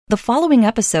The following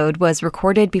episode was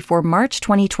recorded before March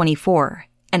 2024,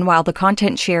 and while the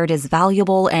content shared is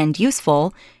valuable and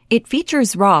useful, it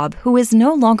features Rob, who is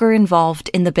no longer involved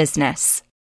in the business.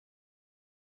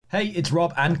 Hey, it's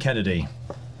Rob and Kennedy.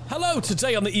 Hello,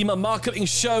 today on the Email Marketing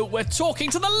Show, we're talking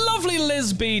to the lovely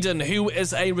Liz Beadon, who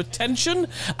is a retention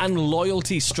and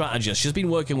loyalty strategist. She's been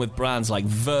working with brands like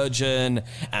Virgin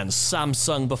and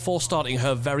Samsung before starting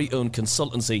her very own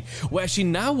consultancy, where she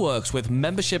now works with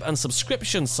membership and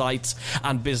subscription sites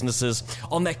and businesses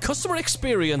on their customer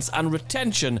experience and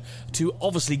retention to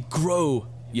obviously grow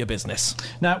your business.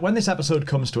 Now, when this episode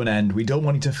comes to an end, we don't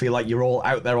want you to feel like you're all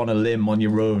out there on a limb on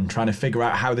your own, trying to figure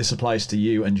out how this applies to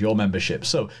you and your membership.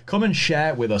 So come and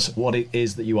share with us what it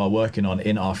is that you are working on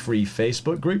in our free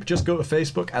Facebook group. Just go to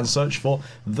Facebook and search for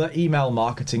the Email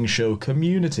Marketing Show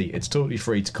Community. It's totally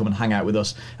free to come and hang out with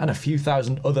us and a few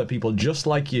thousand other people just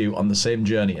like you on the same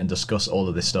journey and discuss all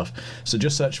of this stuff. So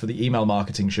just search for the Email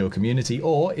Marketing Show Community,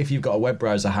 or if you've got a web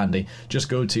browser handy, just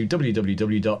go to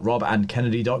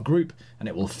www.robandkennedy.group and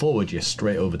it will forward you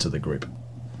straight over to the group.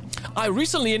 I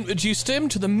recently introduced him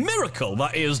to the miracle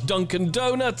that is Dunkin'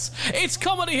 Donuts. It's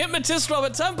comedy hypnotist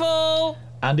Robert Temple.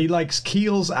 And he likes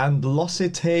Kiehl's and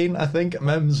L'Occitane, I think,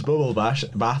 Mem's Bubble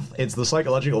Bath. It's the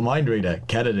psychological mind reader,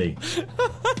 Kennedy.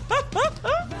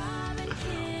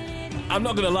 I'm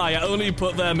not going to lie, I only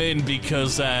put them in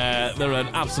because they're an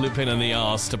absolute pain in the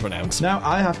arse to pronounce. Now,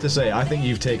 I have to say, I think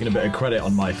you've taken a bit of credit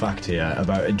on my fact here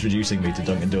about introducing me to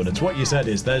Dunkin' Donuts. What you said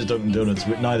is, there's Dunkin' Donuts,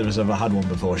 but neither of us ever had one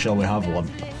before. Shall we have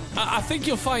one? I think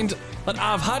you'll find that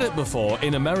I've had it before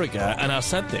in America, and I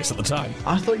said this at the time.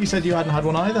 I thought you said you hadn't had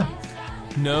one either.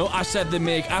 No, I said they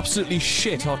make absolutely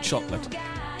shit hot chocolate.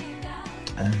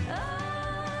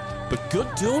 But good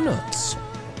donuts.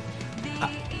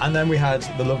 And then we had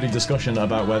the lovely discussion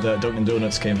about whether Dunkin'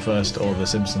 Donuts came first or The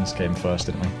Simpsons came first,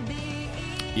 didn't we?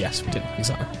 Yes, we did,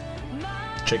 exactly.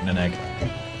 Chicken and egg.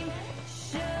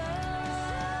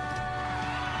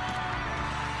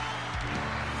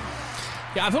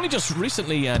 Yeah, I've only just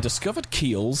recently discovered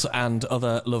Kiehl's and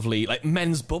other lovely, like,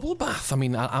 men's bubble bath. I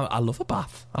mean, I love a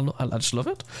bath. I just love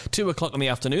it. 2 o'clock in the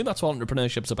afternoon, that's what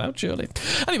entrepreneurship's about, surely.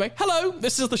 Anyway, hello,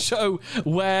 this is the show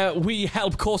where we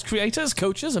help course creators,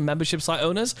 coaches, and membership site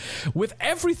owners with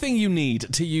everything you need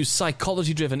to use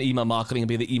psychology-driven email marketing and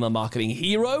be the email marketing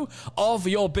hero of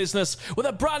your business, with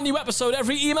a brand new episode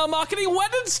every Email Marketing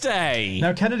Wednesday.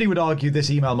 Now, Kennedy would argue this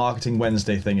Email Marketing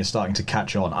Wednesday thing is starting to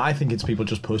catch on. I think it's people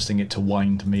just posting it to wind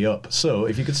me up. So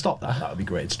if you could stop that would be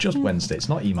great. It's just Wednesday. It's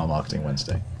not Email Marketing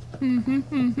Wednesday.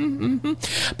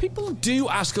 People do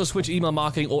ask us which email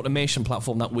marketing automation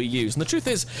platform that we use, and the truth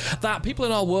is that people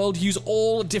in our world use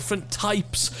all different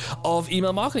types of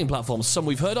email marketing platforms. Some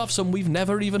we've heard of, some we've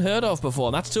never even heard of before,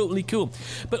 and that's totally cool.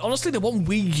 But honestly, the one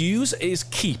we use is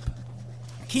Keep.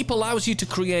 Keep allows you to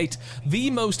create the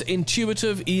most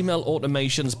intuitive email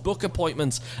automations, book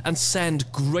appointments, and send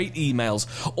great emails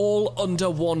all under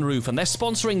one roof. And they're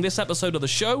sponsoring this episode of the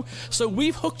show, so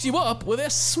we've hooked you up with a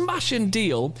smashing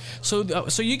deal. So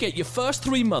you get your first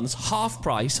 3 months half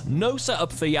price, no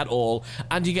setup fee at all,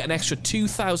 and you get an extra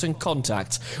 2,000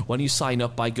 contacts when you sign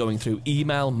up by going through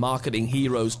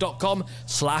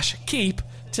emailmarketingheroes.com/keep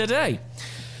today.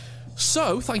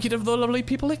 So, thank you to the lovely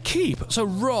people at Keep. So,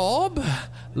 Rob,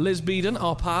 Liz Beadon,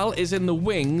 our pal, is in the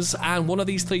wings, and one of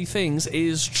these 3 things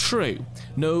is true.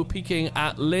 No peeking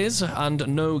at Liz, and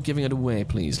no giving it away,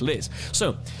 please. Liz.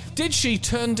 So, did she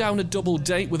turn down a double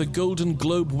date with a Golden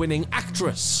Globe-winning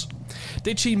actress?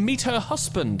 Did she meet her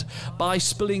husband by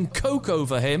spilling Coke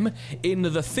over him in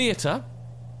the theatre?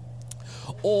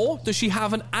 Or does she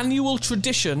have an annual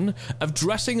tradition of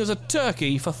dressing as a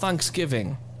turkey for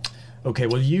Thanksgiving? Okay,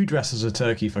 well, you dress as a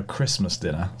turkey for Christmas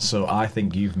dinner, so I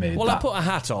think you've made Well, that. I put a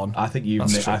hat on. I think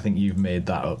you've made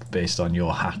that up based on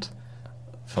your hat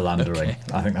philandering. Okay.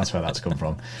 I think that's where that's come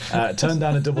from. Turned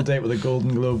down a double date with a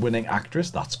Golden Globe winning actress.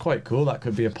 That's quite cool. That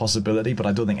could be a possibility, but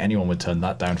I don't think anyone would turn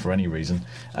that down for any reason.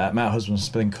 My husband's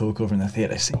spilling Coke over in the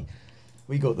theatre. See,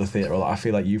 we go to the theatre a lot. I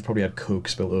feel like you've probably had Coke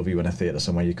spilled over you in a theatre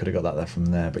somewhere. You could have got that there from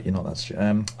there, but you're not that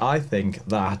true. I think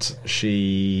that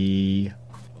she...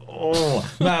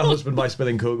 met her husband by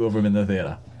spilling Coke over him in the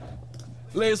theatre.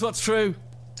 Liz, what's true?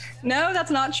 No,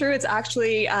 that's not true. It's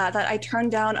actually that I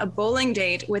turned down a bowling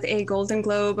date with a Golden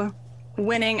Globe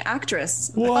winning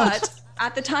actress. What? But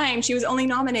at the time, she was only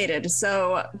nominated,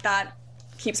 so that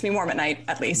keeps me warm at night,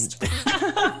 at least.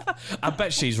 I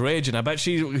bet she's raging. I bet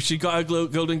she got her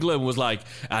Golden Globe and was like,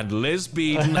 and Liz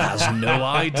Beadon has no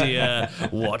idea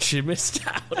what she missed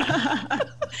out.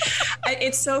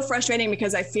 It's so frustrating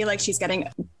because I feel like she's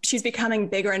she's becoming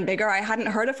bigger and bigger. I hadn't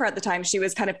heard of her at the time. She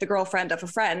was kind of the girlfriend of a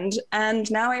friend. And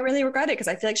now I really regret it because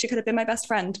I feel like she could have been my best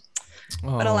friend.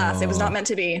 But alas, it was not meant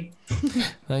to be.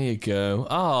 There you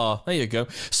go. There you go.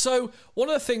 So one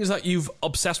of the things that you've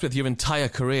obsessed with your entire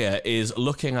career is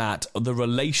looking at the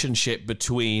relationship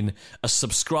between a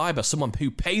subscriber, someone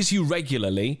who pays you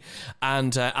regularly,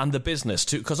 and the business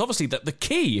too. Because obviously the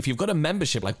key, if you've got a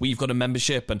membership, like we've got a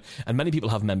membership, and many people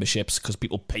have memberships because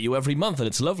people pay you every month, and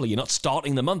it's lovely. You're not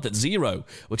starting the month at zero,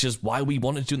 which is why we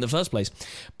wanted to do it in the first place.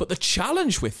 But the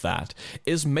challenge with that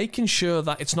is making sure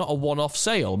that it's not a one-off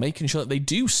sale, making sure that they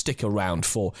do stick around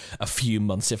for a few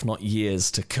months, if not years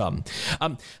to come.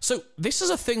 So this is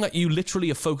a thing that you literally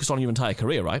have focused on your entire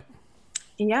career, right?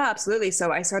 Yeah, absolutely.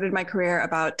 So I started my career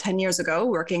about 10 years ago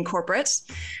working corporate.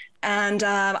 And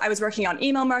I was working on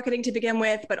email marketing to begin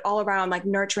with, but all around like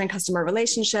nurturing customer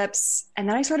relationships. And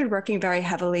then I started working very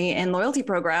heavily in loyalty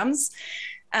programs.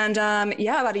 And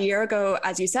about a year ago,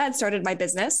 as you said, started my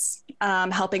business,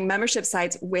 helping membership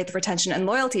sites with retention and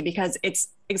loyalty, because it's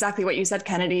exactly what you said,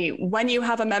 Kennedy. When you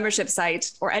have a membership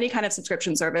site or any kind of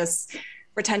subscription service,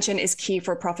 retention is key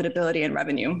for profitability and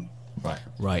revenue.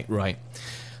 Right.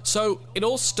 So it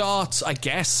all starts, I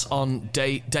guess, on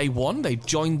day one. They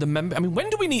joined the member. I mean, when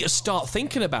do we need to start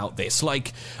thinking about this?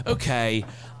 Like, okay,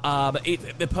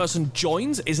 the person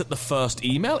joins. Is it the first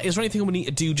email? Is there anything we need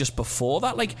to do just before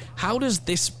that? Like, when does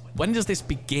this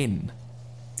begin?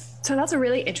 So that's a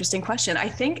really interesting question. I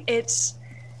think if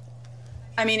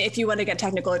you want to get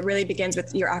technical, it really begins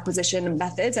with your acquisition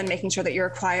methods and making sure that you're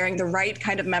acquiring the right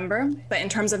kind of member. But in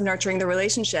terms of nurturing the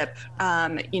relationship,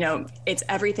 it's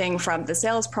everything from the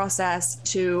sales process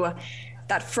to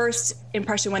that first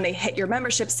impression when they hit your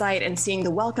membership site and seeing the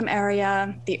welcome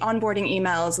area, the onboarding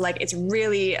emails. Like, it's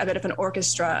really a bit of an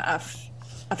orchestra of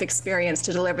experience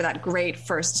to deliver that great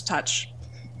first touch.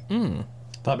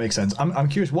 That makes sense. I'm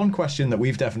curious. One question that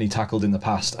we've definitely tackled in the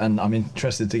past, and I'm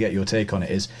interested to get your take on it,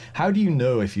 is how do you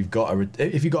know if you've got a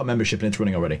membership and it's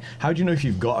running already? How do you know if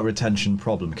you've got a retention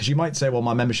problem? Because you might say, well,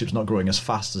 my membership's not growing as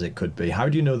fast as it could be. How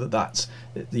do you know that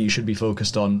you should be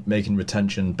focused on making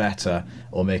retention better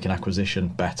or making acquisition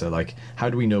better? Like, how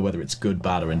do we know whether it's good,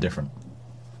 bad, or indifferent?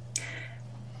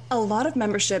 A lot of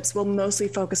memberships will mostly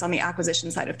focus on the acquisition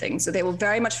side of things. So they will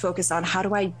very much focus on, how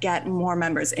do I get more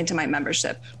members into my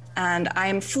membership? And I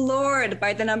am floored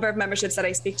by the number of memberships that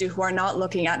I speak to who are not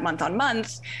looking at month on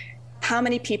month, how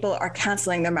many people are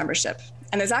canceling their membership.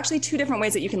 And there's actually two different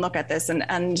ways that you can look at this.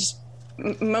 And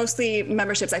mostly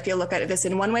memberships, I feel, look at this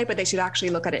in one way, but they should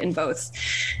actually look at it in both.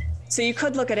 So you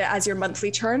could look at it as your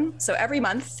monthly churn. So every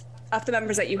month, of the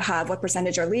members that you have, what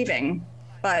percentage are leaving?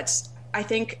 But I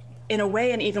think in a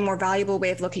way, an even more valuable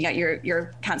way of looking at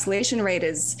your cancellation rate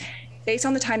is based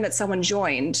on the time that someone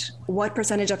joined, what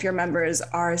percentage of your members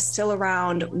are still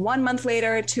around 1 month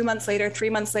later, 2 months later, 3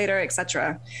 months later,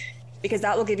 etc. Because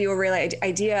that will give you a real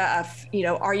idea of,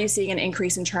 are you seeing an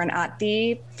increase in churn at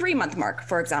the 3-month mark,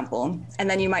 for example? And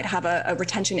then you might have a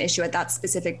retention issue at that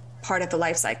specific part of the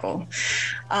life cycle.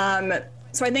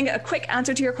 So I think a quick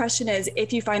answer to your question is,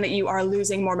 if you find that you are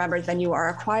losing more members than you are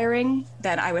acquiring,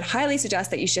 then I would highly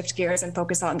suggest that you shift gears and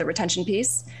focus on the retention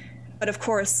piece. But of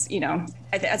course,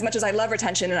 as much as I love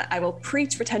retention, and I will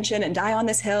preach retention and die on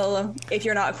this hill, if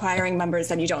you're not acquiring members,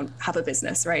 then you don't have a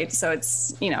business, right? So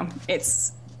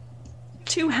it's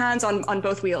two hands on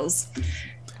both wheels,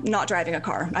 not driving a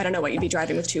car. I don't know what you'd be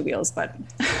driving with 2 wheels, but...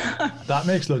 That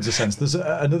makes loads of sense. There's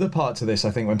another part to this, I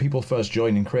think, when people first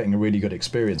join in creating a really good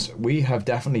experience. We have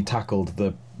definitely tackled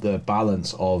the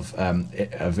balance of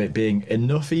it being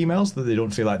enough emails that they don't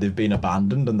feel like they've been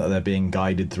abandoned and that they're being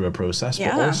guided through a process.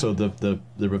 Yeah. But also the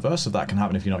reverse of that can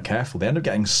happen if you're not careful. They end up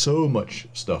getting so much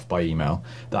stuff by email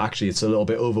that actually it's a little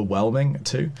bit overwhelming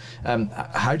too.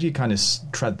 How do you kind of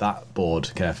tread that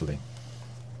board carefully?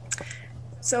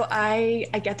 So I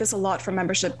get this a lot from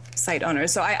membership site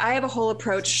owners. So I have a whole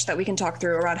approach that we can talk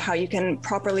through around how you can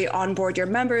properly onboard your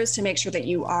members to make sure that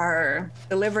you are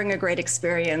delivering a great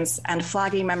experience and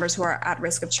flagging members who are at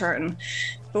risk of churn.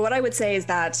 But what I would say is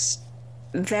that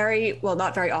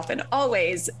not very often,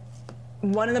 always,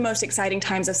 one of the most exciting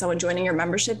times of someone joining your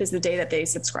membership is the day that they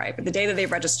subscribe, the day that they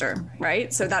register,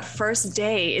 right? So that first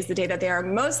day is the day that they are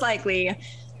most likely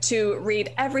to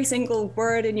read every single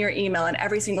word in your email and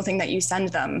every single thing that you send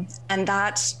them. And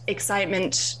that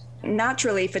excitement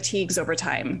naturally fatigues over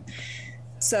time.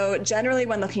 So generally,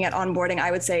 when looking at onboarding,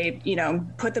 I would say,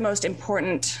 put the most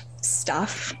important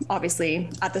stuff,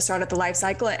 obviously, at the start of the life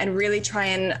cycle, and really try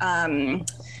and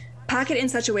pack it in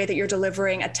such a way that you're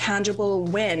delivering a tangible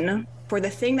win for the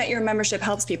thing that your membership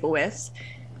helps people with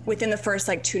within the first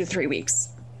 2 to 3 weeks.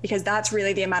 because that's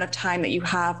really the amount of time that you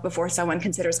have before someone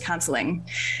considers canceling.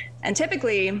 And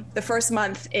typically, the first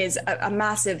month is a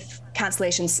massive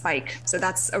cancellation spike. So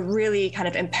that's a really kind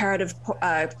of imperative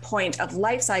point of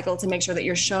life cycle to make sure that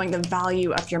you're showing the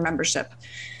value of your membership.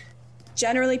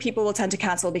 Generally, people will tend to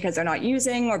cancel because they're not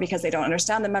using or because they don't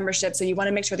understand the membership. So you want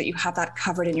to make sure that you have that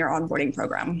covered in your onboarding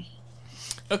program.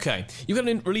 Okay, you've got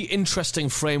a really interesting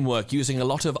framework using a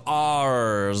lot of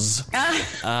R's,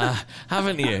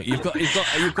 haven't you?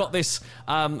 You've got this.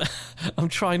 I'm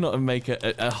trying not to make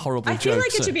a horrible joke. I feel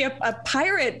like it should be a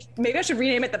pirate. Maybe I should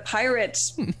rename it the pirate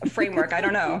framework. I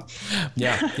don't know.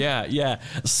 Yeah.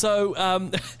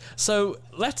 So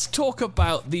let's talk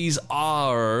about these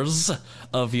R's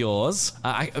of yours,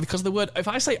 because the word, if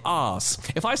I say arse,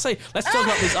 let's talk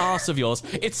about this arse of yours,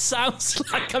 it sounds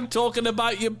like I'm talking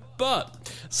about your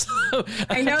butt. So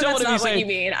I know that's not what you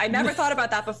mean. I never thought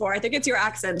about that before. I think it's your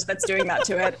accent that's doing that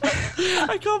to it.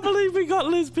 I can't believe we got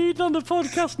Liz Beadon on the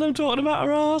podcast and I'm talking about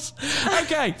her arse.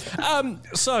 Okay,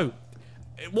 so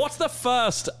what's the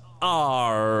first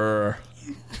R?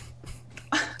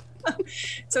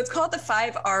 So it's called the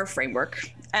 5R framework.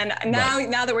 And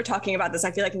now that we're talking about this,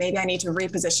 I feel like maybe I need to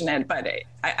reposition it, but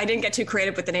I didn't get too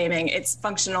creative with the naming. It's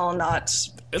functional, not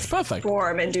it's perfect.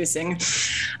 Form-inducing.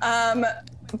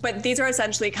 But these are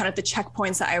essentially kind of the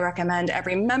checkpoints that I recommend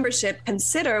every membership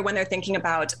consider when they're thinking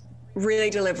about really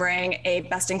delivering a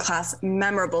best-in-class,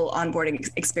 memorable onboarding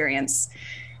experience.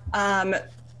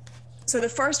 So the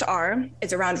first R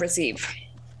is around receive.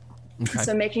 Okay.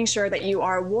 So making sure that you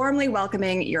are warmly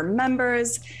welcoming your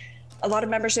members. A lot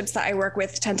of memberships that I work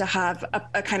with tend to have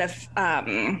a kind of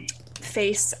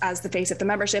face as the face of the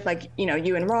membership. Like,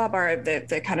 you and Rob are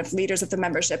the kind of leaders of the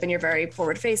membership and you're very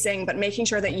forward facing, but making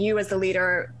sure that you as the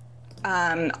leader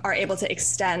are able to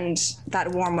extend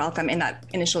that warm welcome in that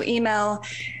initial email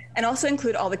and also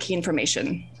include all the key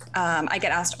information. I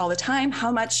get asked all the time,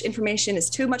 how much information is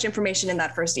too much information in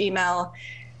that first email?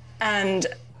 And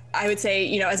I would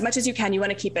say, as much as you can, you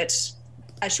want to keep it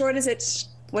as short as it,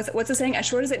 what's the saying? As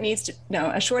short as it needs to, no,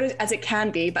 as short as it can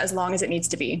be, but as long as it needs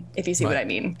to be, if you see what I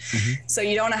mean. Mm-hmm. So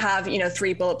you don't want to have,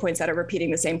 3 bullet points that are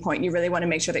repeating the same point. You really want to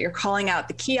make sure that you're calling out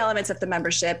the key elements of the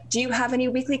membership. Do you have any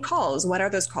weekly calls? What are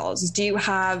those calls? Do you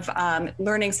have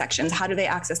learning sections? How do they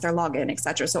access their login, et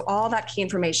cetera? So all that key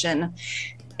information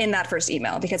in that first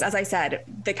email, because as I said,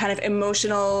 the kind of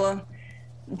emotional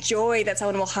joy that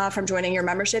someone will have from joining your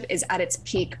membership is at its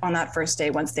peak on that first day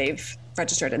once they've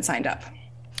registered and signed up.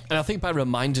 And I think by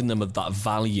reminding them of that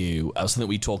value, something that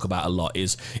we talk about a lot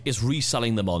is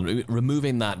reselling them on,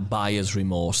 removing that buyer's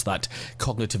remorse, that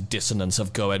cognitive dissonance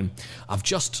of going, I've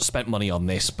just spent money on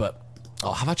this, but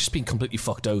have I just been completely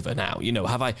fucked over now?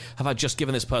 Have I just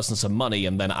given this person some money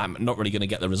and then I'm not really going to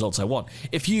get the results I want?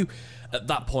 If you, at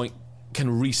that point,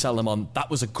 can resell them on, that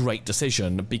was a great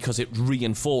decision because it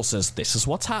reinforces this is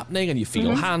what's happening and you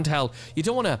feel handheld. You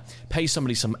don't want to pay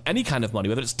somebody any kind of money,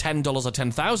 whether it's $10 or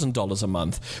 $10,000 a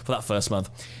month for that first month.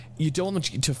 You don't want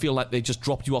them to feel like they just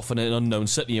dropped you off in an unknown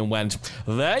city and went,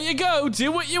 there you go, do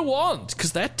what you want,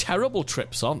 because they're terrible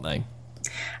trips, aren't they?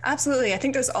 Absolutely. I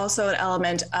think there's also an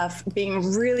element of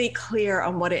being really clear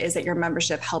on what it is that your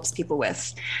membership helps people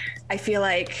with. I feel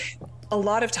like a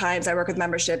lot of times I work with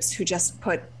memberships who just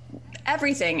put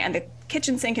everything and the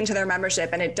kitchen sink into their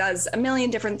membership and it does a million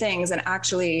different things, and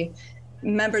actually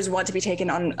members want to be taken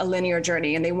on a linear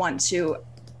journey and they want to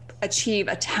achieve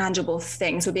a tangible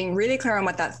thing. So being really clear on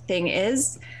what that thing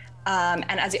is,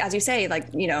 and as you say,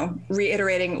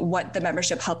 reiterating what the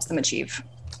membership helps them achieve.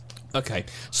 Okay,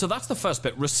 so that's the first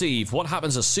bit, receive. What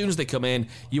happens as soon as they come in?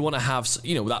 You want to have,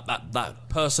 that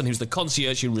person who's the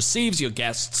concierge who receives your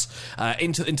guests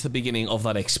into the beginning of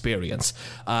that experience.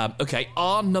 Okay,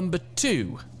 R number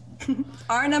 2.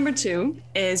 R number 2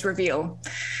 is reveal.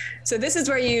 So this is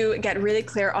where you get really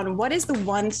clear on what is the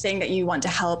one thing that you want to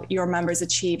help your members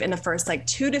achieve in the first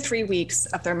 2 to 3 weeks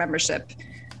of their membership.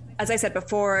 As I said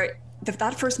before,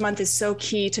 that first month is so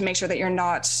key to make sure that you're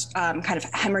not kind of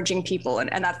hemorrhaging people.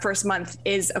 And that first month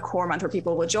is a core month where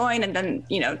people will join. And then,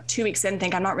 2 weeks in,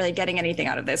 think I'm not really getting anything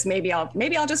out of this. Maybe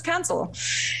I'll just cancel.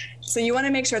 So you want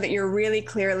to make sure that you're really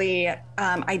clearly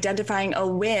identifying a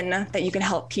win that you can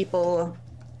help people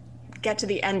get to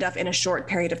the end of in a short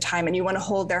period of time. And you want to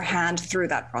hold their hand through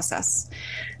that process.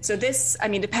 So this,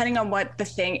 depending on what the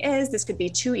thing is, this could be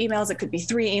 2 emails, it could be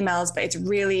 3 emails, but it's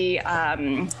really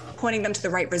pointing them to the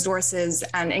right resources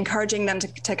and encouraging them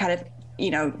to kind of,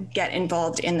 get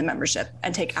involved in the membership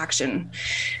and take action.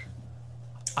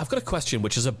 I've got a question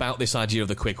which is about this idea of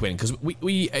the quick win, because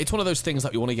we it's one of those things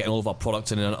that we want to get in all of our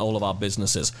products and in all of our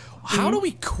businesses. How do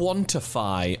we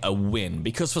quantify a win?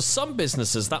 Because for some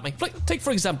businesses that take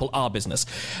for example our business,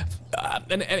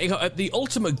 the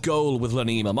ultimate goal with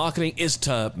learning email marketing is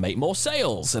to make more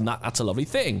sales, and that's a lovely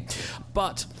thing.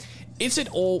 But is it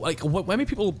all, like, when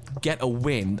people get a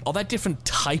win, are there different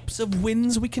types of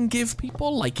wins we can give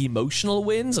people, like emotional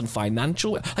wins and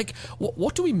financial? Like,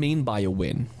 what do we mean by a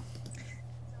win?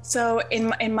 So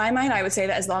in my mind, I would say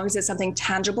that as long as it's something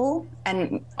tangible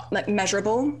and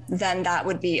measurable, then that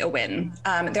would be a win.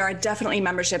 There are definitely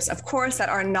memberships, of course, that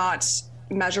are not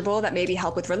measurable, that maybe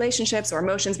help with relationships or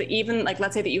emotions. But even, like,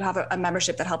 let's say that you have a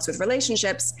membership that helps with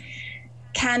relationships,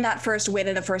 can that first win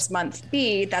in the first month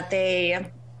be that they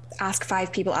ask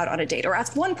 5 people out on a date, or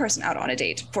ask 1 person out on a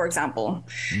date, for example?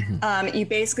 You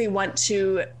basically want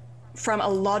to, from a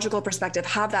logical perspective,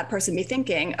 have that person be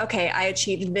thinking, okay, I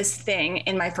achieved this thing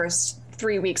in my first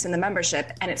 3 weeks in the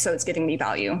membership, and it's giving me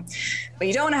value. What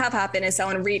you don't want to have happen is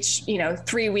someone reach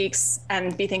 3 weeks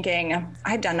and be thinking,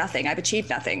 I've done nothing, I've achieved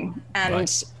nothing. And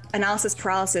right. Analysis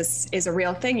paralysis is a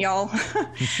real thing, y'all.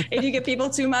 If you give people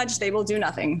too much, they will do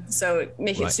nothing. So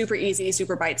make it super easy,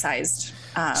 super bite-sized.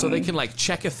 So they can, like,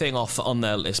 check a thing off on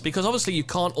their list, because obviously you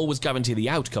can't always guarantee the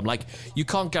outcome. Like, you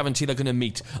can't guarantee they're going to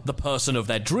meet the person of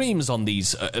their dreams on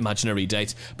these imaginary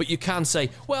dates, but you can say,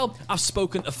 well, I've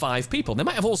spoken to 5 people. They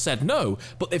might have all said no,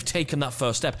 but they've taken that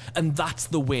first step, and that's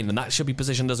the win, and that should be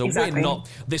positioned as a win, not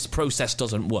this process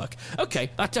doesn't work. Okay,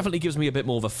 that definitely gives me a bit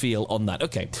more of a feel on that.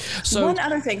 Okay, so one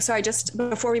other thing, sorry, just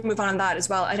before we move on that as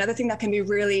well, another thing that can be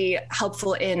really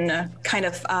helpful in kind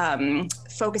of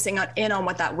focusing in on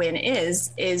what that win is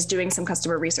doing some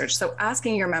customer research. So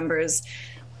asking your members,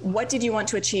 what did you want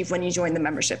to achieve when you joined the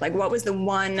membership? Like, what was the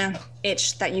one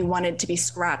itch that you wanted to be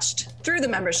scratched through the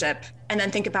membership? And then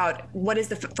think about what is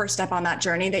the first step on that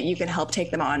journey that you can help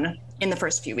take them on in the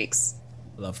first few weeks.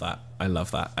 Love that. I love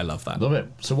that. I love that. Love it.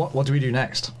 So what do we do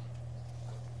next?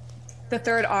 The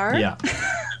third R? Yeah.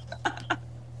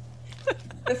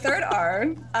 The third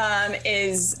R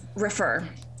is refer.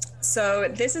 So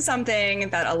this is something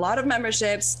that a lot of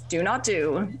memberships do not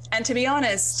do. And to be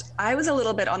honest, I was a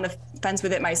little bit on the fence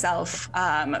with it myself.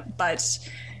 But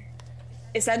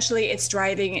essentially, it's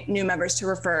driving new members to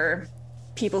refer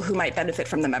people who might benefit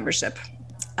from the membership.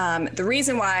 The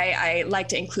reason why I like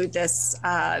to include this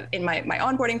in my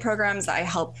onboarding programs that I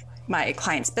help my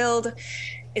clients build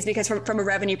is because from a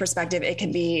revenue perspective, it can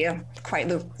be quite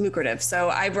lucrative. So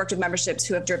I've worked with memberships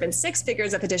who have driven 6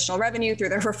 figures of additional revenue through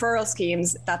their referral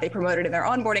schemes that they promoted in their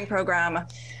onboarding program.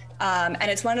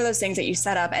 And it's one of those things that you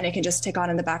set up and it can just tick on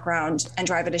in the background and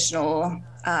drive additional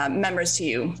members to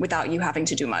you without you having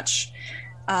to do much.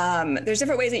 There's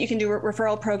different ways that you can do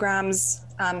referral programs.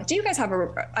 Do you guys have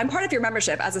I'm part of your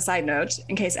membership, as a side note,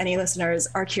 in case any listeners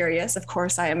are curious. Of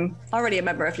course, I am already a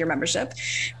member of your membership.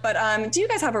 But do you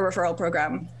guys have a referral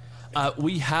program?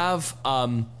 We have a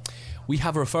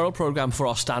referral program for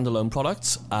our standalone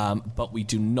products, but we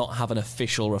do not have an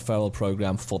official referral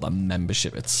program for the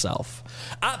membership itself.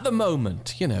 At the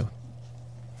moment,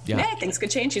 Yeah, things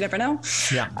could change. You never know.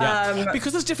 Yeah.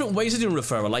 Because there's different ways of doing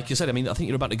referral. Like you said, I mean, I think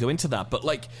you're about to go into that. But,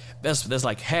 like, there's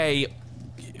like, hey,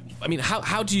 I mean,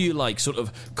 how do you, like, sort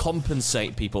of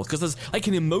compensate people? Because there's, like,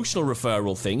 an emotional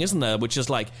referral thing, isn't there? Which is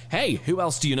like, hey, who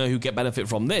else do you know who get benefit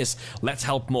from this? Let's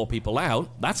help more people out.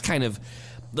 That's kind of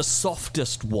the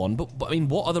softest one. But I mean,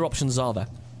 what other options are there?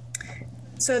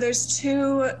 So there's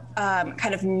 2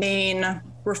 kind of main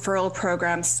referral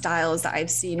program styles that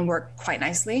I've seen work quite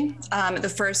nicely.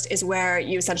 The first is where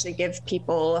you essentially give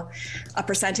people a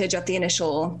percentage of the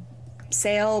initial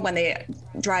sale when they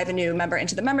drive a new member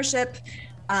into the membership.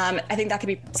 I think that can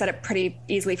be set up pretty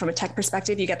easily from a tech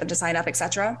perspective. You get them to sign up,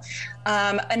 etc.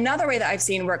 Another way that I've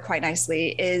seen work quite nicely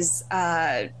is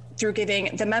through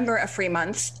giving the member a free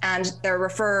month and their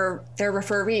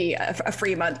referee a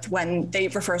free month when they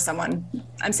refer someone.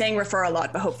 I'm saying refer a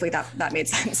lot, but hopefully that made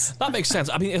sense. That makes sense.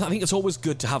 I mean, I think it's always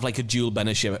good to have, like, a dual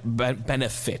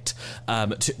benefit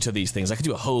to these things. I could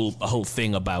do a whole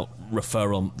thing about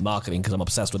referral marketing because I'm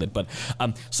obsessed with it. But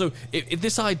so if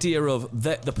this idea of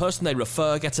the person they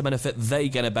refer gets a benefit, they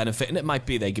get a benefit, and it might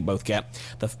be they can both get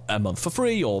a month for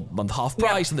free or month half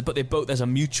price, but they both, there's a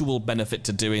mutual benefit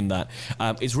to doing that.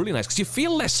 It's really nice because you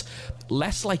feel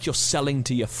less like you're selling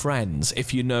to your friends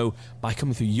if you know by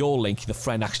coming through your link the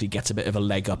friend actually gets a bit of a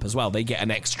leg up as well. They get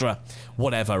an extra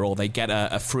whatever, or they get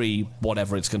a free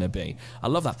whatever it's going to be. I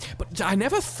love that. But I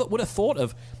never would have thought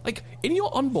of, like, in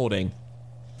your onboarding,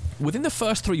 within the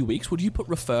first 3 weeks, would you put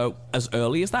refer as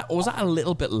early as that, or was that a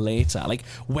little bit later? Like,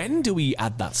 when do we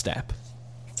add that step?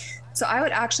 So I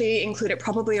would actually include it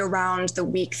probably around the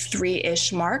week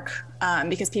 3-ish mark,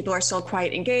 because people are still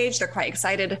quite engaged. They're quite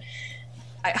excited.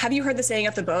 Have you heard the saying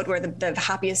of the boat where the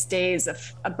happiest days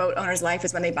of a boat owner's life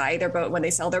is when they buy their boat, when they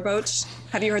sell their boat?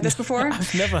 Have you heard this before?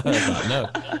 I've never heard that,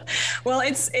 no. Well,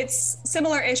 it's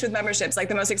similar-ish with memberships. Like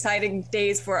the most exciting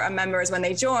days for a member is when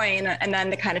they join, and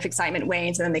then the kind of excitement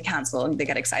wanes, and then they cancel and they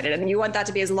get excited. And you want that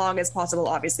to be as long as possible.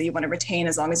 Obviously, you want to retain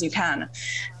as long as you can.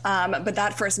 But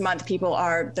that first month, people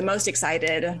are the most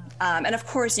excited. And of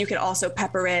course, you can also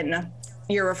pepper in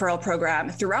your referral program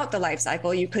throughout the life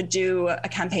cycle. You could do a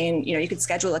campaign, you could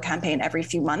schedule a campaign every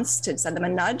few months to send them a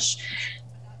nudge.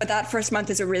 But that first month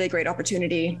is a really great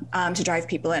opportunity to drive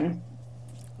people in.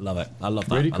 Love it. I love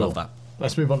that. Really cool. I love that.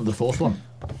 Let's move on to the fourth one.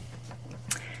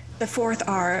 The fourth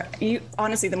R,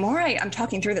 honestly, the more I'm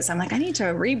talking through this, I'm like, I need to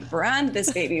rebrand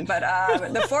this baby. But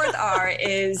the fourth R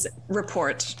is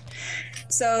report.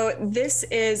 So this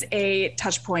is a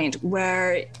touch point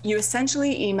where you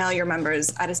essentially email your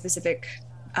members at a specific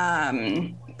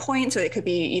point. So it could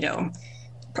be,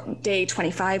 day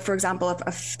 25, for example,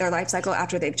 of their life cycle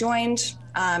after they've joined.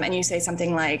 And you say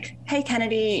something like, hey,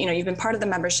 Kennedy, you've been part of the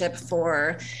membership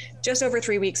for just over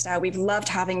 3 weeks now. We've loved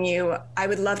having you. I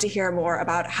would love to hear more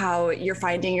about how you're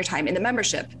finding your time in the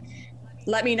membership.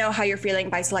 Let me know how you're feeling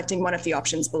by selecting one of the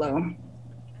options below.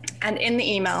 And in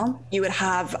the email, you would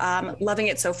have loving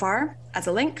it so far as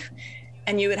a link,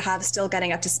 and you would have still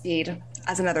getting up to speed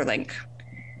as another link.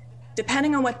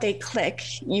 Depending on what they click,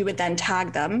 you would then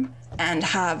tag them and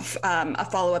have a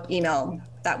follow-up email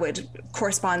that would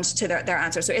correspond to their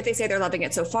answer. So if they say they're loving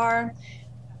it so far,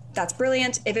 that's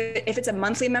brilliant. If it's a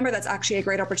monthly member, that's actually a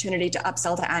great opportunity to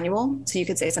upsell to annual. So you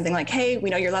could say something like, hey, we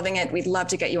know you're loving it. We'd love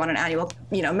to get you on an annual,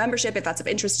 membership. If that's of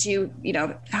interest to you,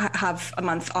 have a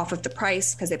month off of the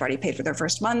price because they've already paid for their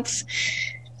first month.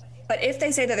 But if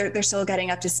they say that they're still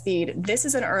getting up to speed, this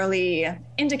is an early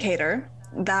indicator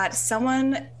that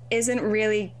someone isn't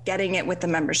really getting it with the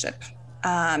membership.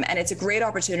 And it's a great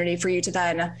opportunity for you to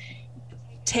then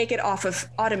take it off of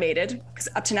automated, because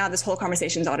up to now this whole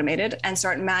conversation is automated, and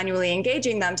start manually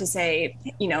engaging them to say,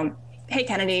 hey,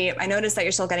 Kennedy, I noticed that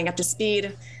you're still getting up to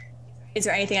speed. Is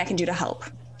there anything I can do to help?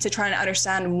 To try and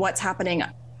understand what's happening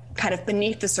kind of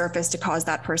beneath the surface to cause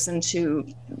that person to,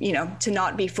 to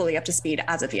not be fully up to speed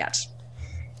as of yet.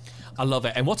 I love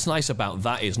it. And what's nice about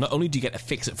that is not only do you get to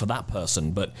fix it for that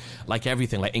person, but like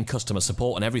everything, like in customer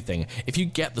support and everything, if you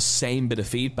get the same bit of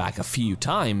feedback a few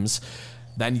times,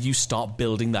 then you start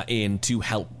building that in to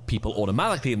help people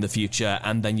automatically in the future,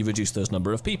 and then you reduce those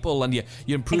number of people, and you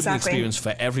improve the experience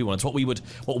for everyone. It's what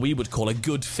we would call a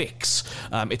good fix.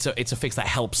 It's a fix that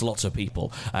helps lots of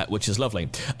people, which is lovely.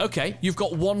 Okay, you've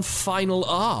got one final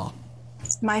R.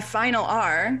 My final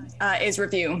R is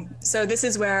review. So this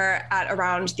is where at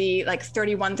around the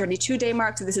 31, 32 day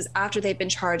mark, so this is after they've been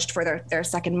charged for their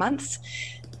second month,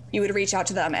 you would reach out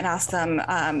to them and ask them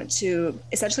to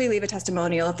essentially leave a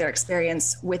testimonial of their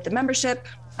experience with the membership.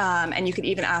 And you could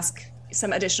even ask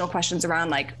some additional questions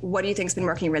around what do you think has been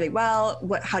working really well?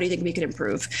 How do you think we could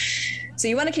improve? So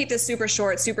you want to keep this super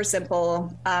short, super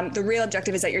simple. The real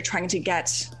objective is that you're trying to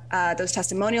get those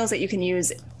testimonials that you can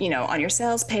use, on your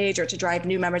sales page or to drive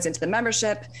new members into the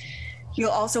membership.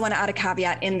 You'll also want to add a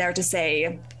caveat in there to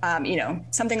say,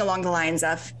 something along the lines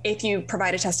of, if you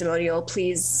provide a testimonial,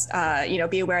 please,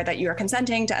 be aware that you are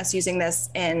consenting to us using this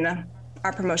in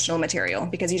our promotional material,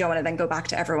 because you don't want to then go back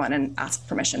to everyone and ask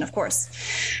permission, of course.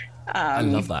 I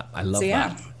love that. I love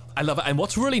that. I love it. And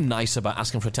what's really nice about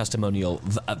asking for a testimonial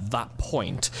at that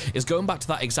point is going back to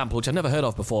that example, which I've never heard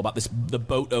of before, about the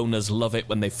boat owners love it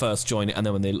when they first join it, and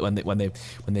then when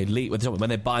they leave, when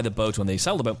they buy the boat, when they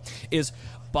sell the boat, is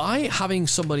by having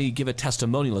somebody give a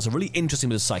testimonial. There's a really interesting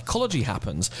bit of psychology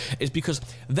happens, is because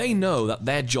they know that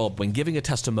their job when giving a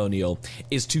testimonial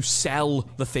is to sell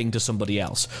the thing to somebody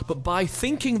else. But by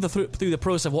thinking through the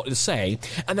process of what to say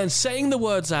and then saying the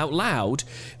words out loud,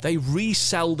 they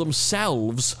resell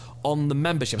themselves on the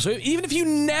membership. So even if you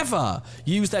never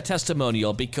use their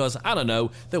testimonial because, I don't know,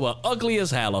 they were ugly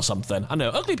as hell or something. I know,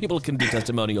 ugly people can do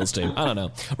testimonials too. I don't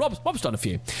know. Rob's done a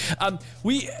few. But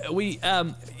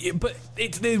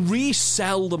they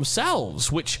resell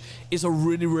themselves, which is a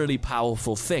really, really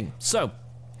powerful thing. So,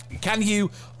 can you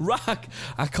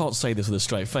I can't say this with a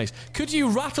straight face. Could you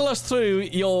rattle us through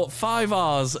your 5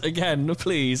 R's again,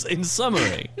 please, in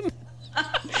summary?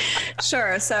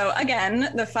 Sure. So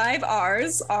again, the 5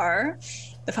 R's are,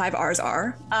 the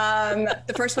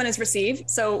first one is receive.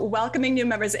 So welcoming new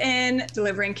members in,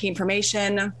 delivering key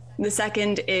information. The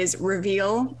second is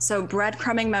reveal. So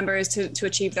breadcrumbing members to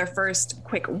achieve their first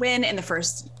quick win in the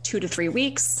first 2 to 3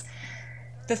 weeks.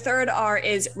 The third R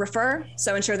is refer.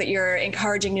 So ensure that you're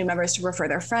encouraging new members to refer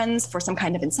their friends for some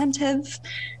kind of incentive.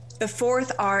 The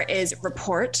fourth R is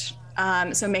report.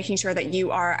 So making sure that you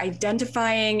are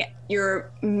identifying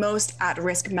your most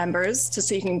at-risk members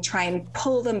so you can try and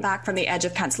pull them back from the edge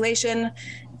of cancellation.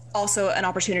 Also an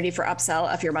opportunity for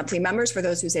upsell of your monthly members for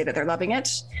those who say that they're loving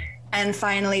it. And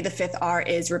finally, the fifth R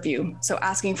is review. So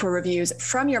asking for reviews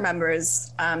from your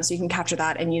members so you can capture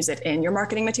that and use it in your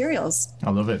marketing materials. I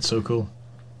love it. So cool.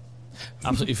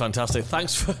 Absolutely fantastic.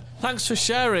 Thanks for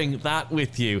sharing that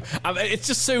with you. I mean, it's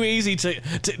just so easy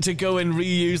to go and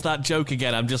reuse that joke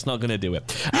again. I'm just not going to do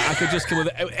it. I could just come with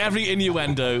every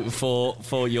innuendo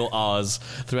for your R's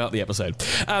throughout the episode.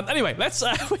 Anyway, let's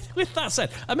with that said,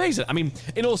 amazing. I mean,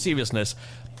 in all seriousness,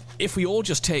 if we all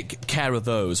just take care of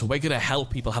those, we're going to help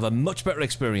people have a much better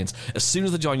experience as soon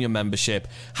as they join your membership,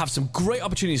 have some great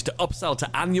opportunities to upsell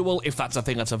to annual if that's a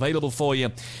thing that's available for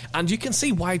you, and you can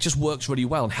see why it just works really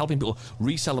well and helping people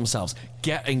resell themselves,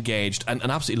 get engaged, and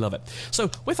absolutely love it.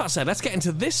 So with that said, let's get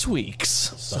into this week's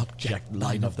Subject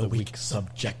line of the week.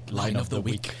 Subject line of the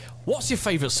week. What's your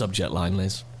favourite subject line,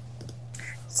 Liz?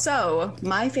 So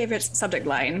my favorite subject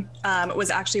line was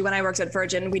actually when I worked at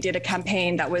Virgin. We did a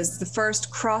campaign that was the first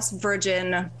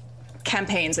cross-Virgin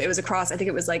campaign. So it was across, I think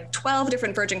it was like 12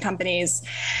 different Virgin companies.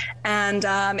 And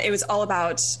it was all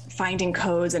about finding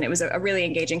codes, and it was a really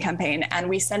engaging campaign. And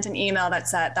we sent an email that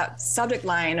said that subject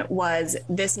line was,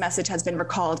 "This message has been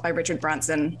recalled by Richard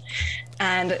Branson."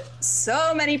 And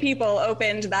so many people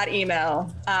opened that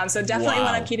email. So definitely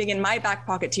one I'm keeping in my back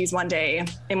pocket to use one day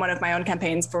in one of my own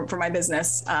campaigns for my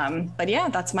business. But yeah,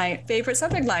 that's my favorite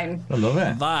subject line. I love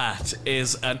it. That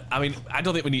is, I mean, I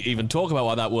don't think we need to even talk about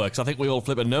why that works. I think we all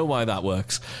flip and know why that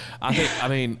works.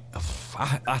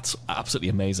 That's absolutely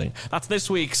amazing. That's this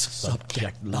week's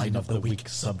Subject line of the week.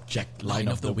 Subject line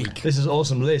of the week. This is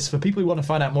awesome, Liz. For people who want to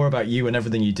find out more about you and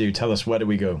everything you do, tell us, where do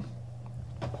we go?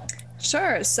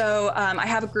 Sure. So I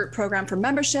have a group program for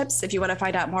memberships. If you want to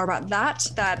find out more about that,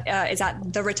 that is at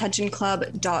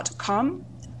theretentionclub.com.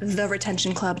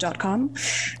 Theretentionclub.com.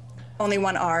 Only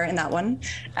one R in that one.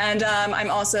 And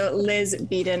I'm also Liz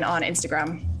Beadon on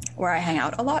Instagram, where I hang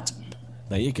out a lot.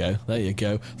 There you go.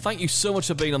 Thank you so much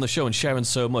for being on the show and sharing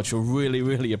so much. We really,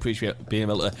 really appreciate being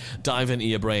able to dive into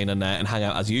your brain and hang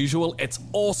out as usual. It's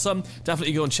awesome.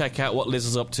 Definitely go and check out what Liz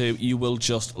is up to. You will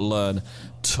just learn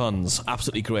tons.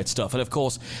 Absolutely great stuff. And of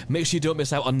course, make sure you don't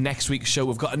miss out on next week's show.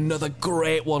 We've got another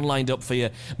great one lined up for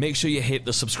you. Make sure you hit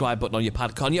the subscribe button on your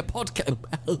podcast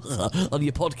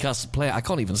player. I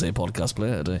can't even say podcast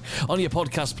player today. On your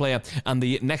podcast player, and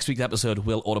the next week's episode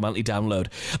will automatically download.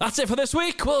 That's it for this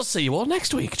week. We'll see you all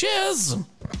next week. Cheers.